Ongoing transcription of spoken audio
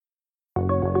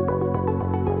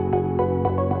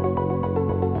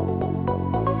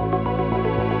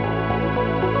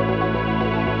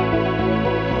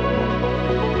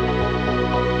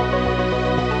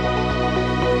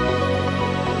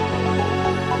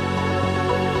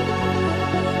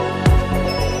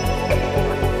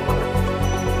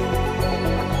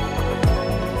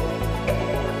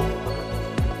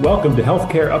Welcome to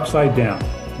Healthcare Upside Down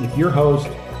with your host,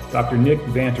 Dr. Nick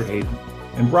Vanterhaden,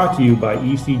 and brought to you by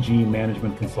ECG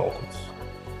Management Consultants.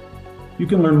 You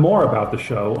can learn more about the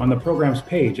show on the program's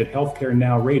page at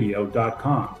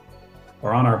healthcarenowradio.com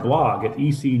or on our blog at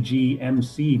ecgmc.com/HUD.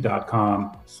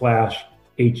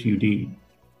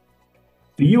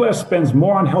 The U.S. spends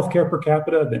more on healthcare per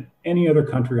capita than any other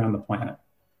country on the planet.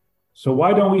 So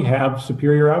why don't we have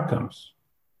superior outcomes?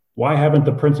 Why haven't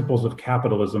the principles of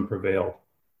capitalism prevailed?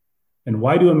 And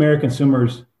why do American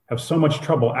consumers have so much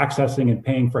trouble accessing and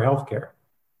paying for healthcare?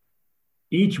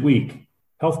 Each week,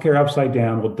 Healthcare Upside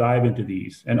Down will dive into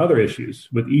these and other issues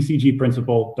with ECG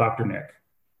principal Dr. Nick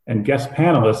and guest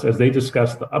panelists as they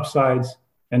discuss the upsides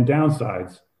and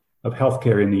downsides of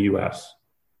healthcare in the US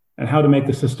and how to make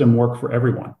the system work for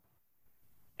everyone.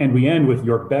 And we end with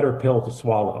your better pill to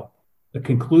swallow, the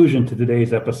conclusion to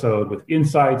today's episode with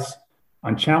insights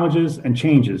on challenges and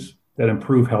changes that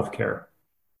improve healthcare.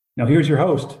 Now here's your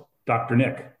host, Dr.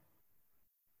 Nick.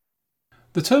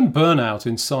 The term burnout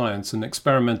in science and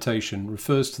experimentation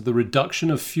refers to the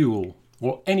reduction of fuel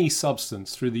or any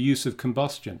substance through the use of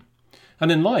combustion.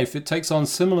 And in life, it takes on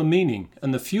similar meaning,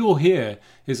 and the fuel here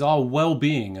is our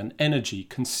well-being and energy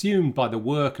consumed by the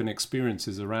work and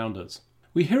experiences around us.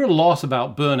 We hear a lot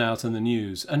about burnout in the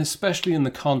news, and especially in the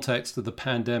context of the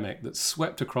pandemic that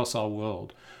swept across our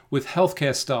world, with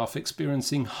healthcare staff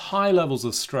experiencing high levels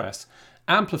of stress,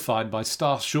 amplified by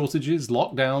staff shortages,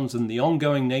 lockdowns, and the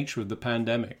ongoing nature of the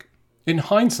pandemic. In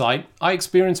hindsight, I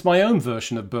experienced my own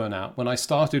version of burnout when I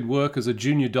started work as a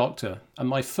junior doctor, and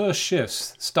my first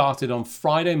shifts started on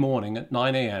Friday morning at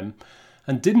 9 a.m.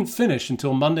 and didn't finish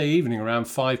until Monday evening around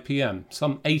 5 p.m.,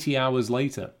 some 80 hours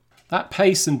later. That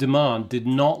pace and demand did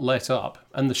not let up,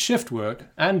 and the shift work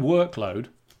and workload,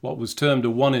 what was termed a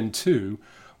 1 in 2,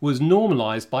 was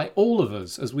normalized by all of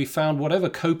us as we found whatever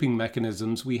coping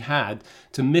mechanisms we had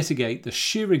to mitigate the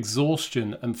sheer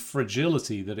exhaustion and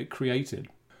fragility that it created.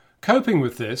 Coping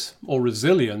with this, or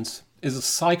resilience, is a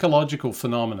psychological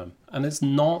phenomenon, and it's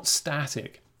not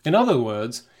static. In other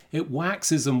words, it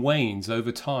waxes and wanes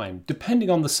over time,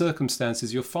 depending on the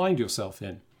circumstances you find yourself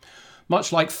in.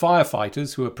 Much like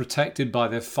firefighters who are protected by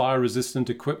their fire-resistant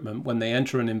equipment when they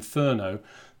enter an inferno,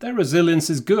 their resilience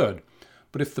is good.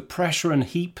 But if the pressure and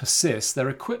heat persist, their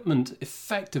equipment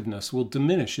effectiveness will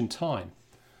diminish in time.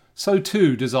 So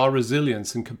too does our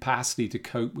resilience and capacity to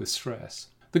cope with stress.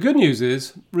 The good news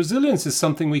is, resilience is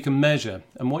something we can measure,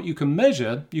 and what you can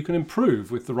measure, you can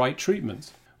improve with the right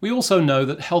treatments. We also know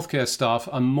that healthcare staff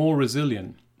are more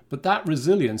resilient, but that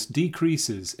resilience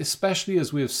decreases, especially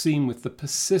as we have seen with the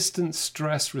persistent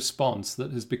stress response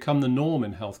that has become the norm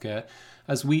in healthcare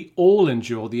as we all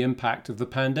endure the impact of the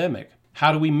pandemic.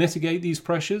 How do we mitigate these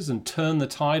pressures and turn the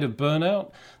tide of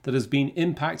burnout that has been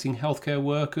impacting healthcare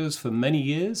workers for many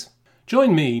years?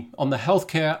 Join me on the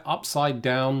Healthcare Upside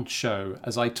Down show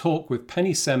as I talk with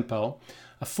Penny Sempel,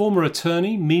 a former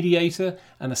attorney, mediator,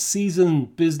 and a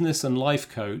seasoned business and life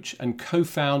coach and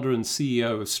co-founder and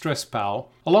CEO of StressPal,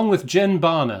 along with Jen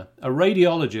Barner, a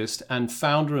radiologist and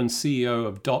founder and CEO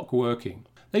of Doc Working.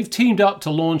 They've teamed up to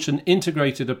launch an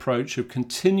integrated approach of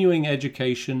continuing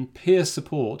education, peer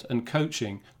support, and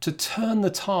coaching to turn the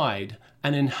tide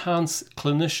and enhance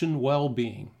clinician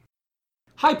well-being.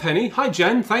 Hi, Penny. Hi,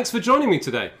 Jen. Thanks for joining me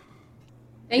today.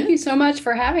 Thank you so much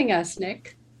for having us,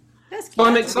 Nick. Well,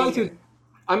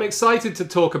 I'm excited to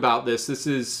talk about this. This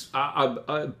is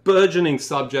a burgeoning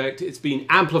subject. It's been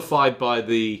amplified by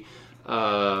the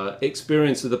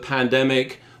experience of the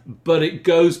pandemic, but it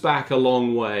goes back a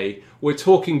long way. We're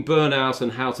talking burnout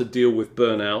and how to deal with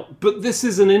burnout, but this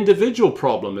is an individual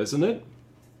problem, isn't it?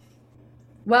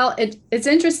 Well, it's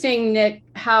interesting, Nick,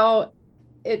 how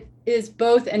it is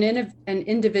both an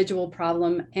individual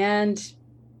problem, and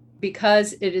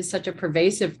because it is such a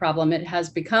pervasive problem, it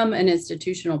has become an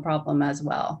institutional problem as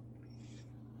well.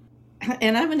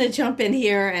 And I'm going to jump in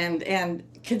here and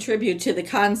contribute to the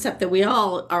concept that we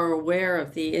all are aware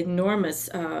of the enormous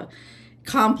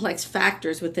complex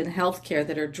factors within healthcare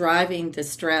that are driving the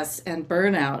stress and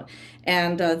burnout.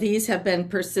 And these have been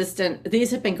persistent.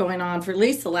 These have been going on for at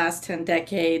least the last 10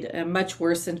 decades, much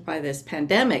worsened by this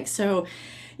pandemic. So,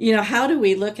 how do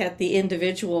we look at the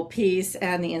individual piece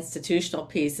and the institutional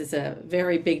piece is a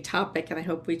very big topic, and I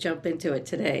hope we jump into it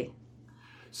today.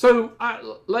 So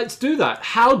let's do that.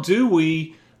 How do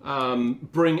we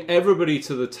bring everybody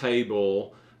to the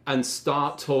table and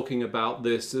start talking about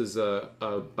this as a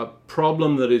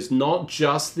problem that is not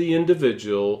just the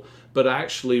individual, but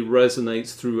actually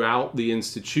resonates throughout the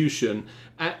institution?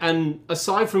 And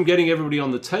aside from getting everybody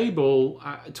on the table,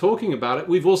 talking about it,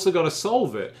 we've also got to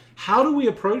solve it. How do we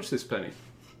approach this, Penny?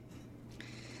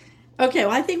 Okay,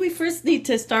 well, I think we first need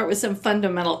to start with some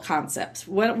fundamental concepts.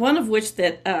 One of which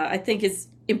that I think is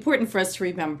important for us to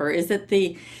remember is that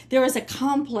there is a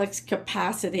complex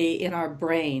capacity in our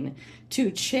brain to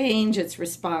change its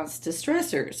response to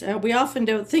stressors. We often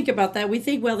don't think about that. We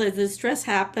think, well, the stress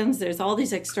happens, there's all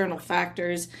these external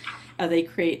factors, they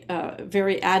create there are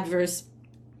adverse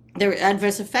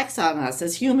effects on us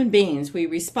as human beings. We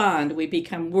respond, we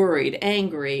become worried,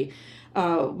 angry,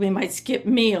 we might skip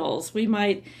meals, we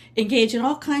might engage in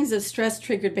all kinds of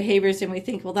stress-triggered behaviors, and we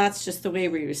think, well, that's just the way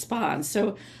we respond.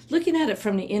 So looking at it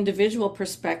from the individual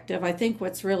perspective, I think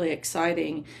what's really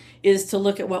exciting is to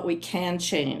look at what we can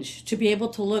change, to be able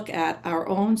to look at our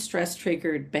own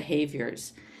stress-triggered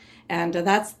behaviors. And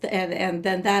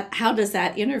then how does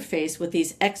that interface with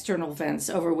these external events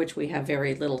over which we have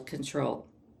very little control?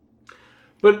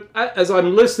 But as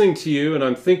I'm listening to you and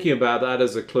I'm thinking about that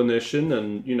as a clinician,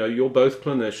 and you're both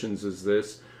clinicians as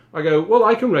this, I go, well,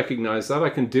 I can recognize that. I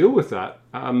can deal with that.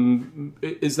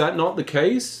 Is that not the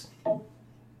case?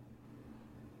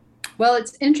 Well,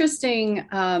 it's interesting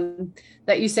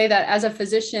that you say that as a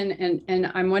physician,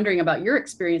 and I'm wondering about your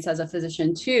experience as a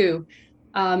physician too.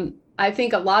 I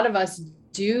think a lot of us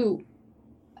do.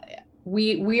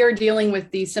 We are dealing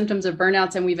with these symptoms of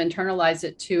burnouts, and we've internalized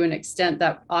it to an extent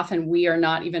that often we are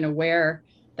not even aware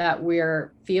that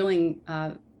we're feeling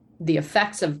the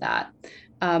effects of that.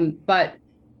 But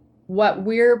what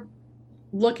we're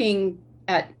looking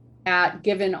at,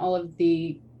 given all of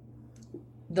the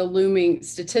looming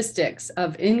statistics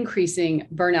of increasing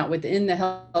burnout within the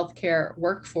healthcare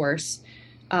workforce,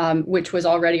 which was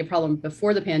already a problem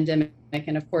before the pandemic,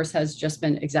 and of course has just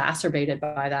been exacerbated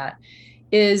by that,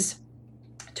 is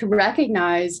to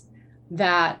recognize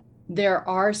that there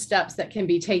are steps that can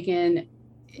be taken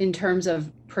in terms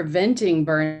of preventing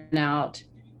burnout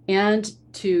and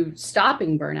to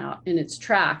stopping burnout in its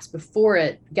tracks before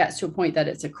it gets to a point that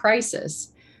it's a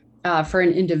crisis for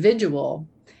an individual,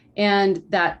 and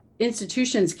that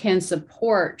institutions can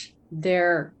support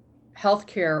their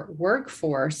healthcare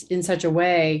workforce in such a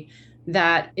way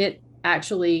that it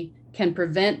actually can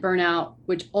prevent burnout,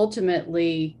 which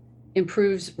ultimately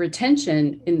improves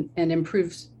retention and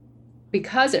improves,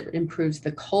 because it improves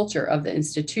the culture of the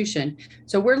institution.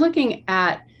 So we're looking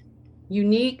at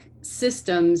unique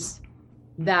systems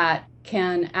that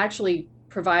can actually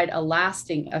provide a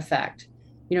lasting effect,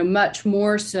 much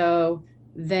more so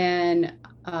than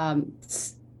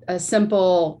a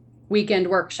simple weekend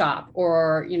workshop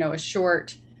or, a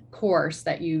short course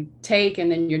that you take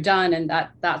and then you're done. And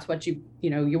that's what you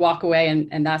walk away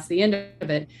and that's the end of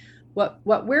it.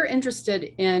 What we're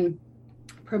interested in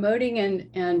promoting,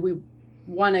 and we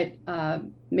want to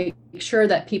make sure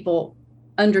that people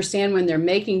understand when they're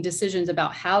making decisions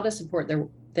about how to support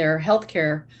their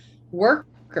healthcare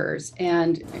workers,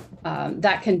 and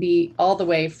that can be all the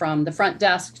way from the front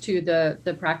desk to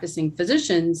the practicing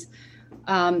physicians,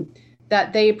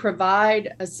 that they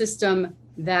provide a system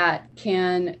that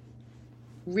can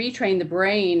retrain the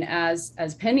brain, as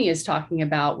Penny is talking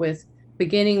about, with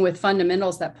beginning with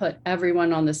fundamentals that put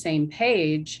everyone on the same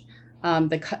page,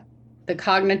 the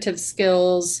cognitive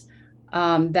skills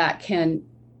that can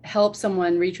help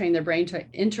someone retrain their brain to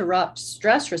interrupt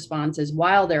stress responses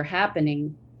while they're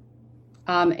happening,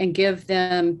 and give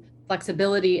them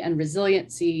flexibility and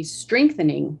resiliency,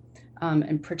 strengthening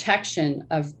and protection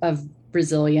of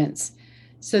resilience,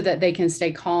 so that they can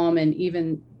stay calm in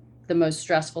even the most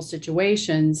stressful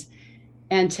situations,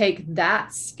 and take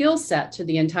that skill set to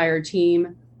the entire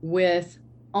team with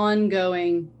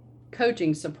ongoing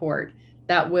coaching support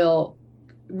that will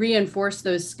reinforce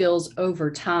those skills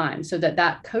over time, so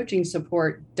that coaching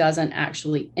support doesn't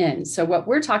actually end. So what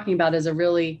we're talking about is a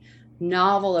really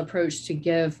novel approach to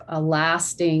give a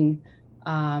lasting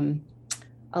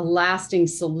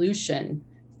solution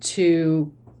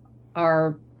to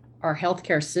our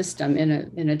healthcare system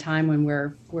in a time when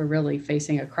we're really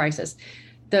facing a crisis.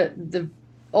 The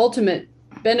ultimate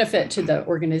benefit to the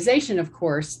organization, of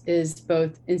course, is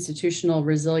both institutional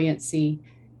resiliency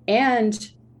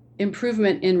and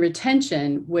improvement in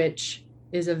retention, which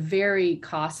is a very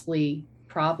costly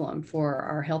problem for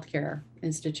our healthcare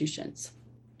institutions.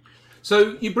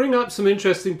 So you bring up some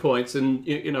interesting points, and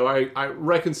I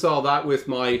reconcile that with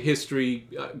my history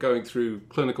going through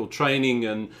clinical training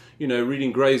and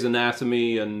reading Gray's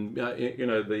Anatomy and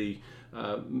the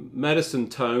medicine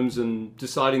tomes, and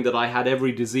deciding that I had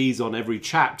every disease on every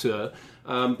chapter.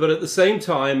 But at the same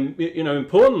time,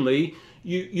 importantly,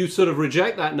 you sort of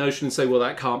reject that notion and say, well,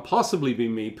 that can't possibly be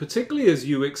me, particularly as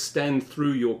you extend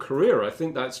through your career. I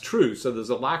think that's true. So there's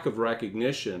a lack of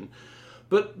recognition.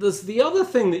 But there's the other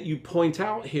thing that you point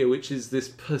out here, which is this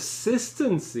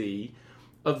persistency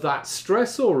of that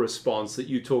stressor response that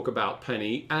you talk about,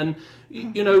 Penny. And,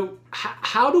 you know,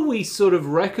 how do we sort of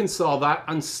reconcile that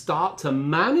and start to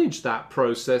manage that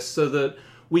process so that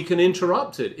we can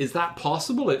interrupt it? Is that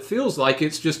possible? It feels like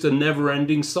it's just a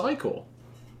never-ending cycle.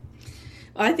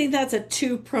 I think that's a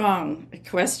two-pronged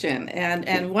question,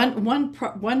 and one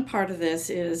part of this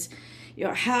is, you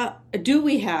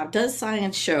know, does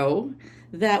science show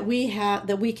that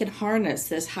we can harness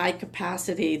this high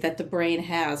capacity that the brain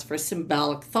has for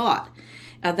symbolic thought?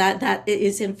 That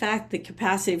is in fact the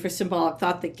capacity for symbolic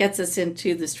thought that gets us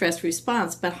into the stress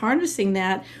response. But harnessing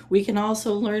that, we can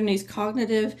also learn these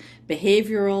cognitive,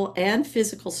 behavioral, and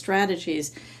physical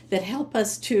strategies that help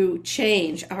us to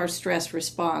change our stress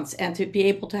response and to be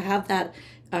able to have that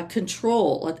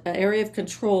control, an area of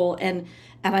control, and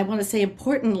I want to say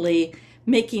importantly,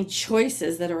 making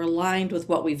choices that are aligned with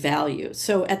what we value.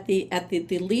 So at the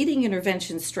leading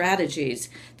intervention strategies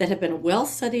that have been well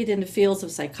studied in the fields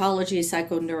of psychology,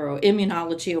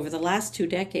 psychoneuroimmunology over the last 2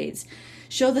 decades,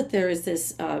 show that there is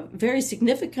this very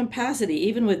significant capacity,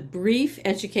 even with brief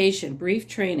education, brief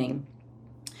training,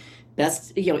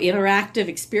 interactive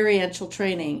experiential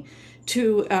training,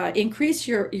 to increase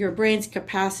your brain's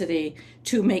capacity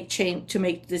to make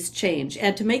this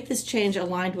change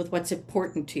aligned with what's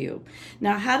important to you.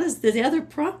 Now, how does the other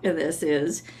prong of this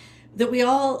is that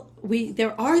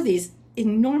there are these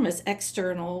enormous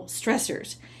external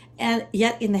stressors. And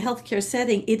yet in the healthcare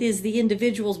setting, it is the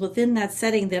individuals within that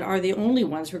setting that are the only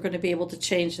ones who are going to be able to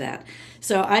change that.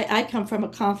 So I come from a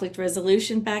conflict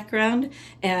resolution background,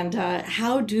 and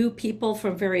how do people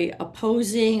from very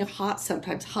opposing,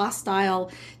 sometimes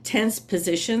hostile, tense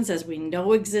positions, as we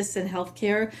know exists in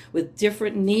healthcare, with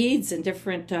different needs and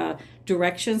different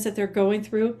directions that they're going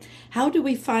through, how do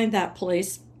we find that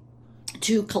place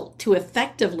to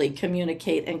effectively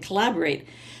communicate and collaborate?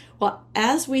 Well,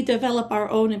 as we develop our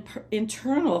own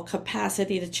internal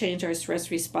capacity to change our stress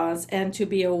response and to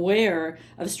be aware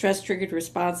of stress-triggered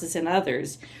responses in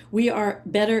others, we are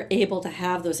better able to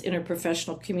have those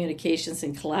interprofessional communications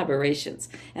and collaborations.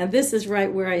 And this is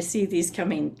right where I see these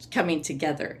coming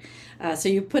together. So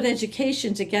you put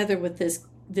education together with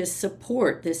this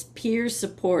support, this peer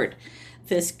support,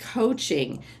 this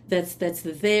coaching that's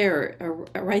there,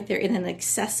 right there in an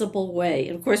accessible way.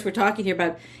 And of course, we're talking here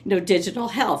about digital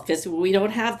health, because we don't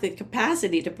have the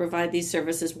capacity to provide these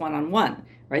services one-on-one,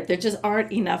 right? There just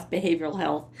aren't enough behavioral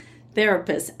health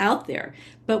therapists out there.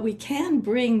 But we can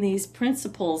bring these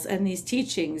principles and these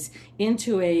teachings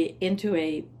into a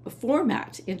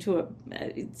format, to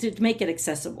make it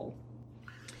accessible.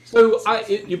 So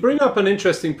you bring up an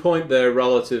interesting point there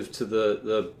relative to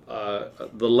the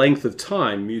length of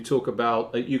time. You talk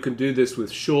about you can do this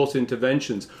with short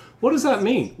interventions. What does that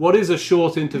mean? What is a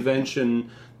short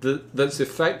intervention that's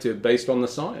effective based on the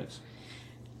science?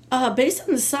 Based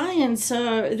on the science,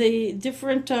 the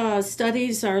different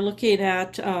studies are looking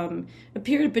at a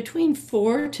period between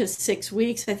 4 to 6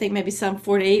 weeks. I think maybe some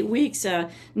 4 to 8 weeks,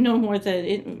 no more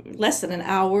than less than an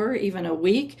hour, even a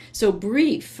week. So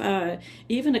brief,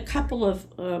 even a couple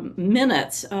of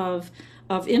minutes of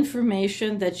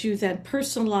information that you then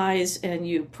personalize and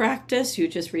you practice, you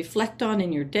just reflect on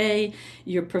in your day.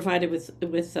 You're provided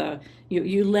with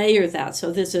you layer that.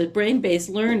 So this is brain-based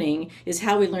learning is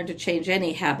how we learn to change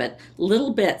any habit,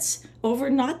 little bits over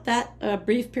not that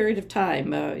brief period of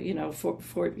time, for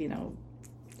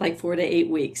like 4 to 8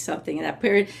 weeks, something in that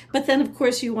period. But then of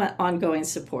course you want ongoing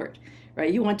support,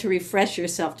 right? You want to refresh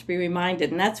yourself, to be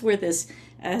reminded. And that's where this,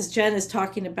 as Jen is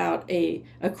talking about,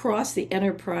 across the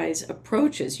enterprise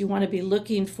approaches, you want to be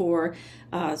looking for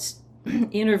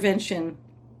intervention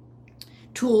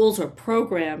tools or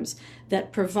programs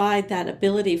that provide that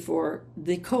ability for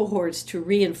the cohorts to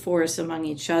reinforce among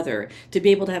each other, to be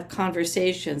able to have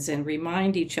conversations and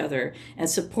remind each other and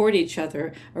support each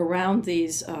other around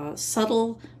these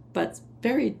subtle but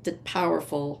very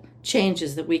powerful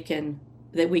changes that we can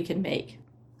make.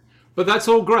 But that's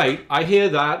all great. I hear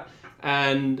that.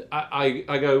 And I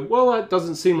go, well, that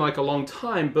doesn't seem like a long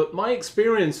time. But my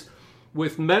experience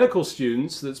with medical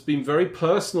students, that's been very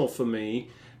personal for me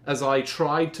as I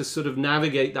tried to sort of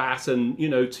navigate that. And,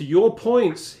 to your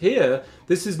points here,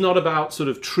 this is not about sort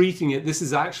of treating it. This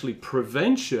is actually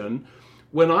prevention.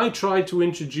 When I tried to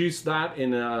introduce that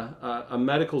in a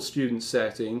medical student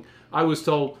setting, I was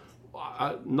told,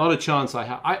 not a chance I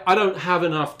have. I don't have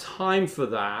enough time for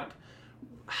that.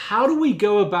 How do we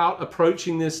go about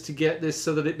approaching this to get this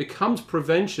so that it becomes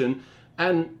prevention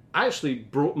and actually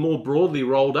more broadly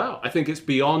rolled out? I think it's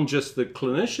beyond just the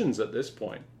clinicians at this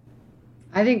point.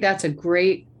 I think that's a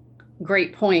great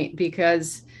point,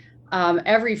 because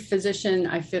every physician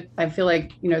I feel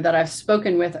like that I've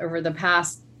spoken with over the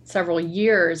past several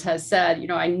years has said,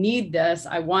 I need this,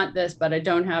 I want this, but I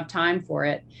don't have time for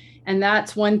it. And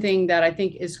that's one thing that I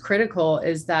think is critical,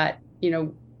 is that,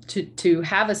 to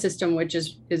have a system, which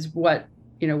is what,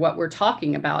 what we're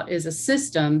talking about, is a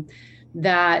system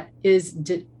that is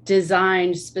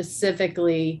designed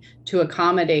specifically to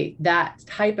accommodate that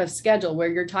type of schedule, where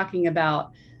you're talking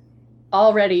about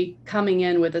already coming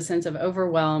in with a sense of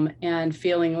overwhelm and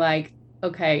feeling like,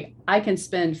 okay, I can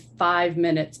spend 5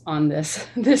 minutes on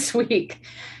this week.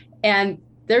 And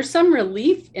there's some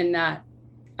relief in that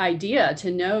idea,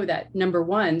 to know that, number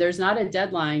one, there's not a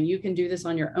deadline. You can do this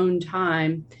on your own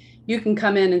time. You can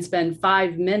come in and spend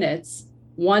 5 minutes,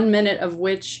 1 minute of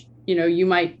which, you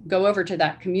might go over to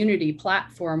that community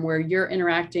platform where you're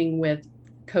interacting with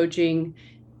coaching,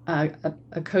 a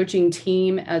coaching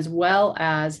team, as well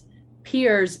as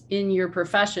peers in your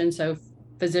profession. So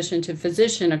physician to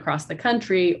physician across the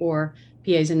country, or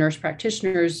PAs and nurse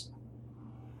practitioners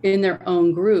in their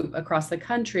own group across the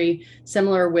country,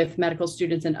 similar with medical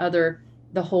students and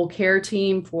the whole care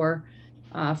team for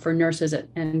nurses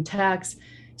and techs.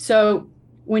 So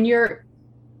when you're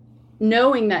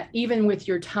knowing that even with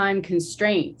your time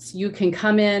constraints, you can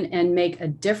come in and make a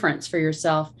difference for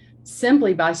yourself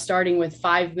simply by starting with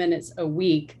 5 minutes a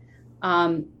week,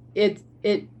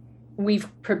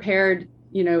 we've prepared,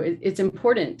 it's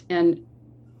important, and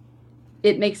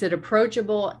it makes it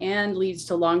approachable and leads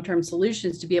to long-term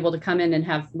solutions to be able to come in and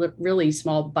have really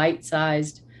small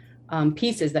bite-sized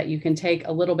pieces that you can take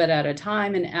a little bit at a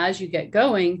time. And as you get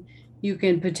going, you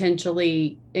can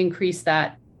potentially increase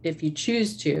that if you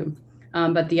choose to.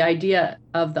 But the idea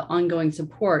of the ongoing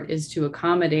support is to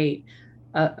accommodate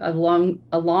a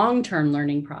long-term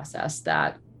learning process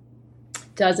that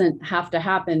doesn't have to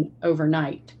happen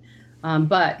overnight.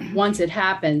 But once it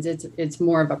happens, it's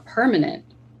more of a permanent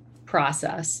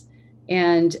process.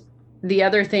 And the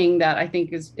other thing that I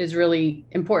think is really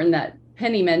important that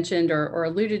Penny mentioned or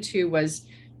alluded to was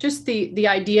just the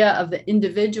idea of the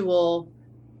individual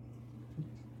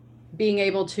being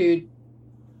able to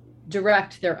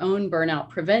direct their own burnout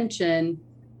prevention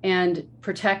and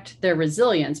protect their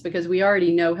resilience, because we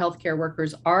already know healthcare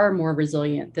workers are more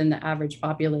resilient than the average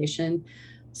population.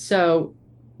 So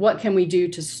what can we do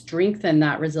to strengthen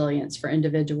that resilience for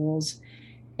individuals?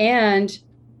 And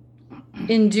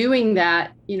in doing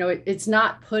that, it's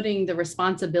not putting the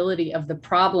responsibility of the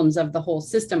problems of the whole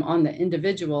system on the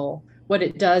individual. What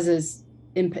it does is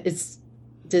it's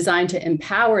designed to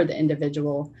empower the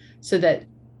individual so that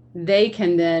they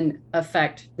can then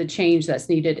affect the change that's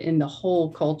needed in the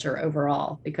whole culture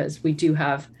overall, because we do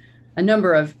have a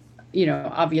number of,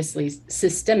 obviously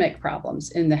systemic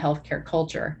problems in the healthcare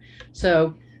culture.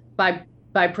 So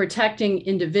by protecting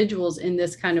individuals in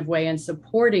this kind of way and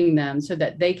supporting them so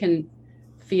that they can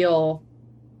feel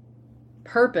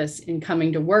purpose in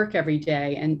coming to work every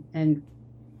day and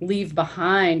leave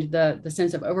behind the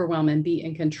sense of overwhelm and be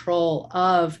in control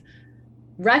of,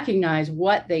 recognize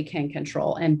what they can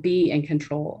control and be in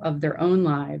control of their own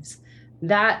lives,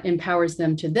 that empowers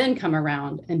them to then come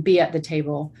around and be at the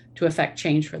table to affect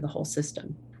change for the whole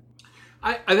system.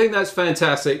 I think that's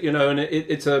fantastic, and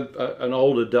it's an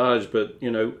old adage, but,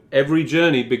 every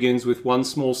journey begins with one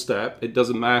small step. It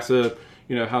doesn't matter,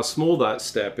 how small that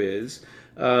step is.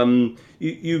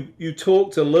 You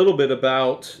talked a little bit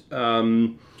about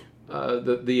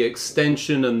the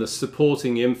extension and the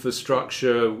supporting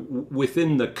infrastructure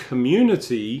within the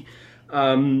community,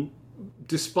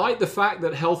 despite the fact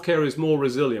that healthcare is more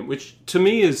resilient, which to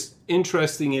me is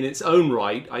interesting in its own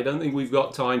right. I don't think we've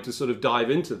got time to sort of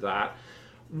dive into that.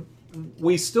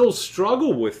 We still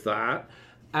struggle with that,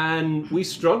 and we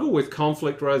struggle with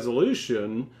conflict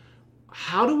resolution.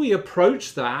 How do we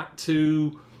approach that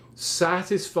to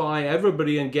satisfy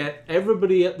everybody and get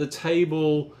everybody at the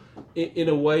table in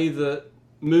a way that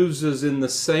moves us in the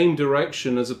same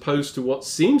direction, as opposed to what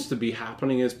seems to be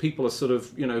happening as people are sort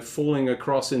of, falling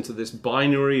across into this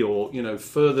binary or,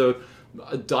 further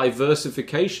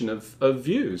diversification of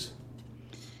views?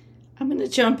 I'm going to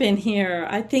jump in here.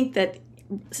 I think that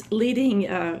leading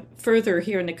further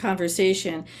here in the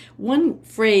conversation, one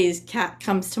phrase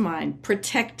comes to mind: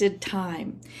 protected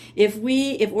time. If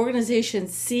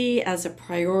organizations see as a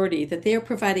priority that they are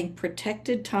providing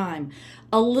protected time,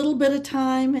 a little bit of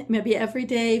time, maybe every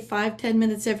day, 5-10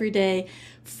 minutes every day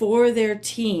for their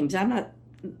teams. I'm not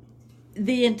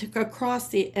across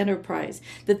the enterprise,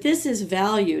 that this is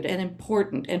valued and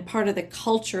important and part of the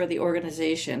culture of the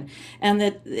organization, and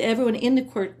that everyone in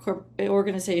the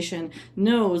organization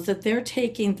knows that they're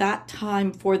taking that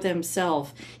time for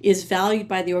themselves is valued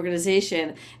by the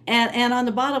organization, and on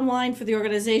the bottom line for the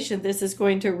organization, this is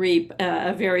going to reap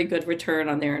a very good return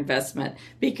on their investment,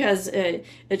 because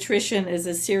attrition is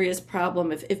a serious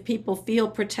problem. If people feel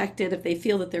protected, if they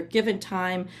feel that they're given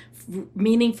time,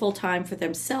 meaningful time for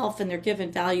themselves, and they're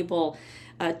given valuable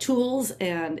tools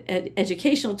and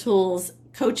educational tools,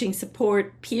 coaching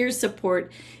support, peer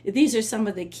support. These are some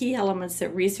of the key elements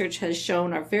that research has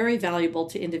shown are very valuable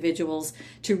to individuals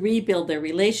to rebuild their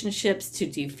relationships, to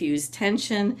diffuse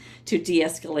tension, to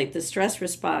de-escalate the stress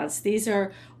response. These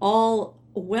are all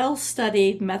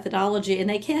well-studied methodology, and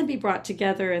they can be brought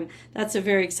together, and that's a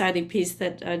very exciting piece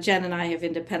that Jen and I have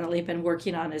independently been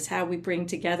working on, is how we bring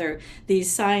together these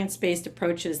science-based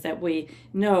approaches that we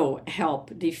know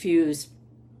help diffuse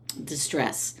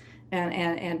distress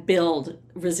and build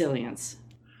resilience.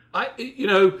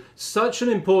 Such an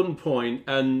important point,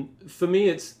 and for me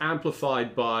it's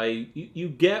amplified by you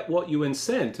get what you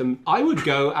incent. And I would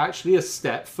go actually a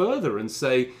step further and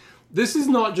say, this is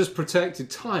not just protected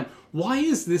time. Why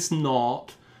is this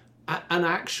not an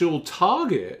actual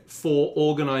target for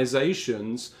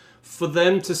organizations, for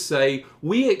them to say,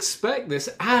 we expect this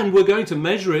and we're going to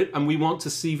measure it, and we want to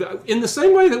see in the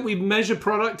same way that we measure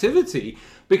productivity?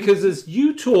 Because as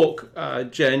you talk,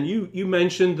 Jen, you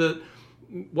mentioned that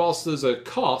whilst there's a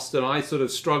cost, and I sort of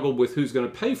struggled with who's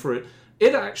going to pay for it,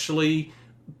 it actually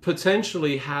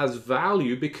potentially has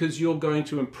value, because you're going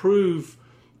to improve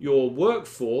your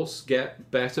workforce, get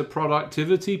better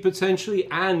productivity potentially,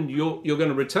 and you're going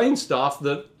to retain staff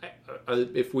that,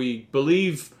 if we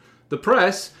believe the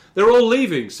press, they're all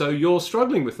leaving. So you're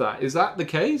struggling with that. Is that the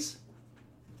case?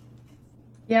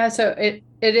 Yeah, so it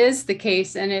is the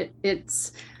case, and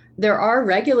there are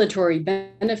regulatory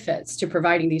benefits to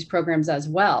providing these programs as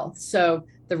well. So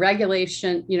the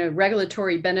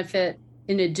regulatory benefit,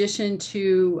 in addition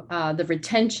to the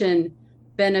retention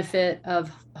benefit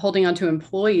of holding on to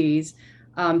employees,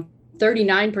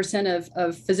 39%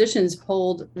 of physicians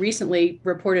polled recently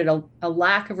reported a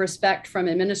lack of respect from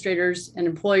administrators and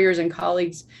employers and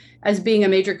colleagues as being a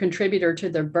major contributor to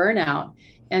their burnout.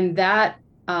 And that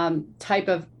type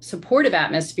of supportive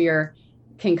atmosphere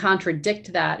can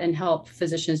contradict that and help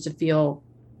physicians to feel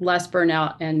less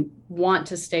burnout and want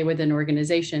to stay with an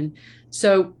organization.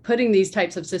 So putting these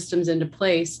types of systems into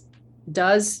place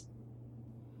does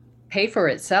pay for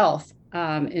itself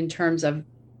in terms of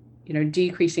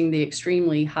decreasing the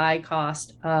extremely high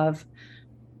cost of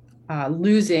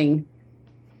losing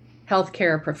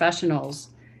healthcare professionals.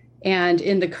 And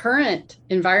in the current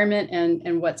environment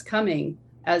and what's coming,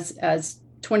 as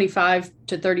 25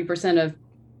 to 30% of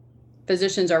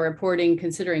physicians are reporting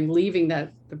considering leaving the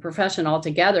profession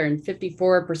altogether, and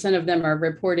 54% of them are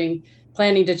reporting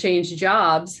planning to change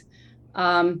jobs.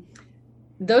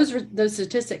 Those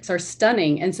statistics are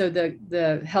stunning. And so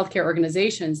the healthcare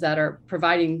organizations that are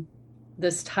providing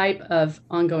this type of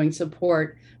ongoing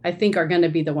support, I think, are going to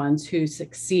be the ones who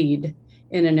succeed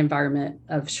in an environment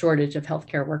of shortage of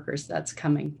healthcare workers that's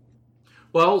coming.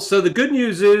 Well, so the good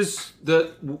news is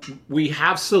that we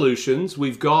have solutions.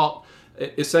 We've got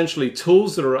essentially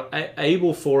tools that are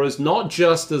able for us, not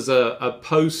just as a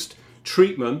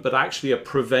post-treatment, but actually a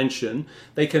prevention.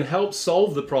 They can help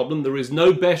solve the problem. There is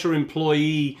no better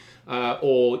employee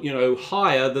or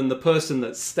hire than the person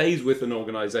that stays with an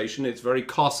organization. It's very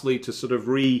costly to sort of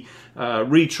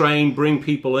retrain, bring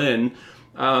people in.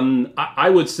 I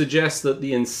would suggest that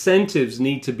the incentives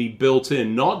need to be built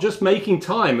in, not just making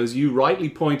time, as you rightly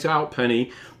point out,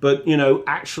 Penny, but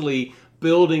actually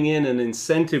building in an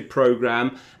incentive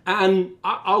program. And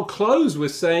I'll close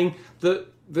with saying that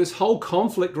this whole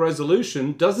conflict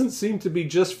resolution doesn't seem to be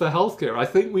just for healthcare. I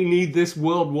think we need this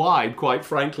worldwide, quite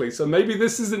frankly. So maybe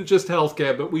this isn't just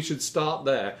healthcare, but we should start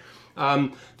there.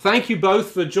 Thank you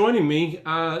both for joining me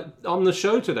on the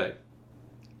show today.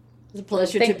 It's a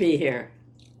pleasure to be here.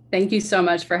 Thank you so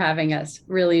much for having us.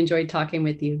 Really enjoyed talking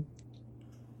with you.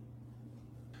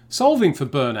 Solving for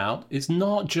burnout is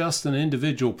not just an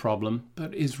individual problem,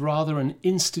 but is rather an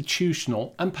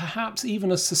institutional and perhaps even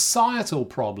a societal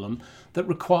problem that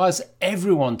requires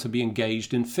everyone to be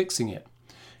engaged in fixing it.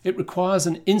 It requires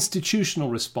an institutional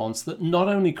response that not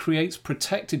only creates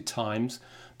protected times,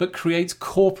 but creates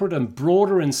corporate and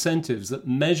broader incentives that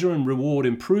measure and reward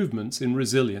improvements in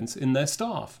resilience in their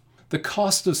staff. The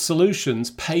cost of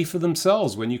solutions pay for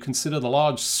themselves when you consider the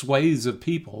large swathes of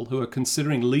people who are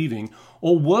considering leaving,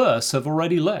 or worse, have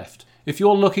already left. If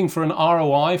you're looking for an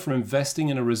ROI for investing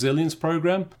in a resilience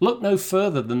program, look no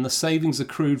further than the savings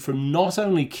accrued from not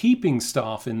only keeping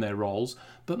staff in their roles,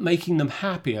 but making them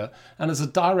happier and, as a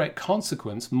direct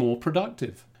consequence, more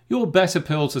productive. Your better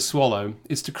pill to swallow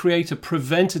is to create a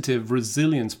preventative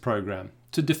resilience program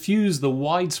to diffuse the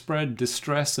widespread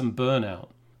distress and burnout.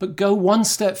 But go one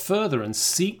step further and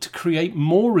seek to create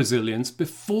more resilience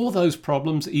before those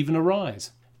problems even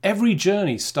arise. Every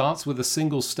journey starts with a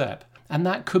single step, and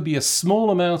that could be a small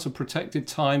amount of protected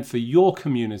time for your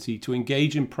community to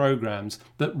engage in programs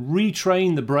that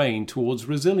retrain the brain towards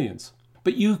resilience.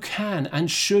 But you can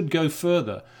and should go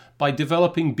further by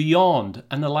developing beyond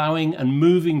and allowing and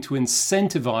moving to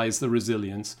incentivize the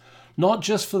resilience, not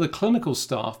just for the clinical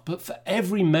staff, but for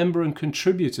every member and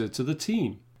contributor to the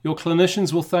team. Your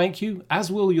clinicians will thank you,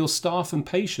 as will your staff and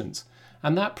patients,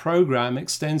 and that program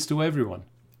extends to everyone,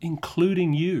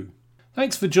 including you.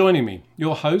 Thanks for joining me,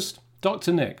 your host,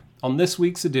 Dr. Nick, on this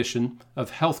week's edition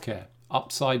of Healthcare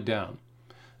Upside Down.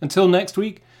 Until next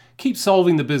week, keep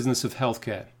solving the business of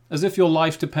healthcare as if your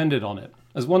life depended on it,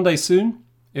 as one day soon,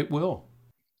 it will.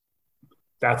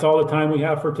 That's all the time we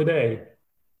have for today.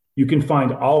 You can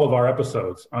find all of our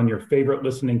episodes on your favorite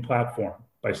listening platform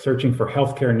by searching for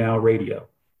Healthcare Now Radio.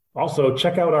 Also,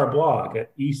 check out our blog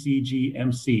at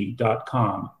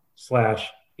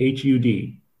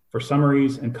ecgmc.com/HUD for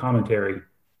summaries and commentary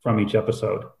from each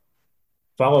episode.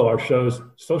 Follow our show's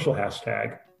social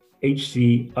hashtag,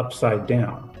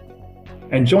 HCUpsideDown.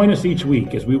 And join us each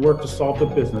week as we work to solve the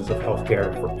business of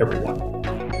healthcare for everyone.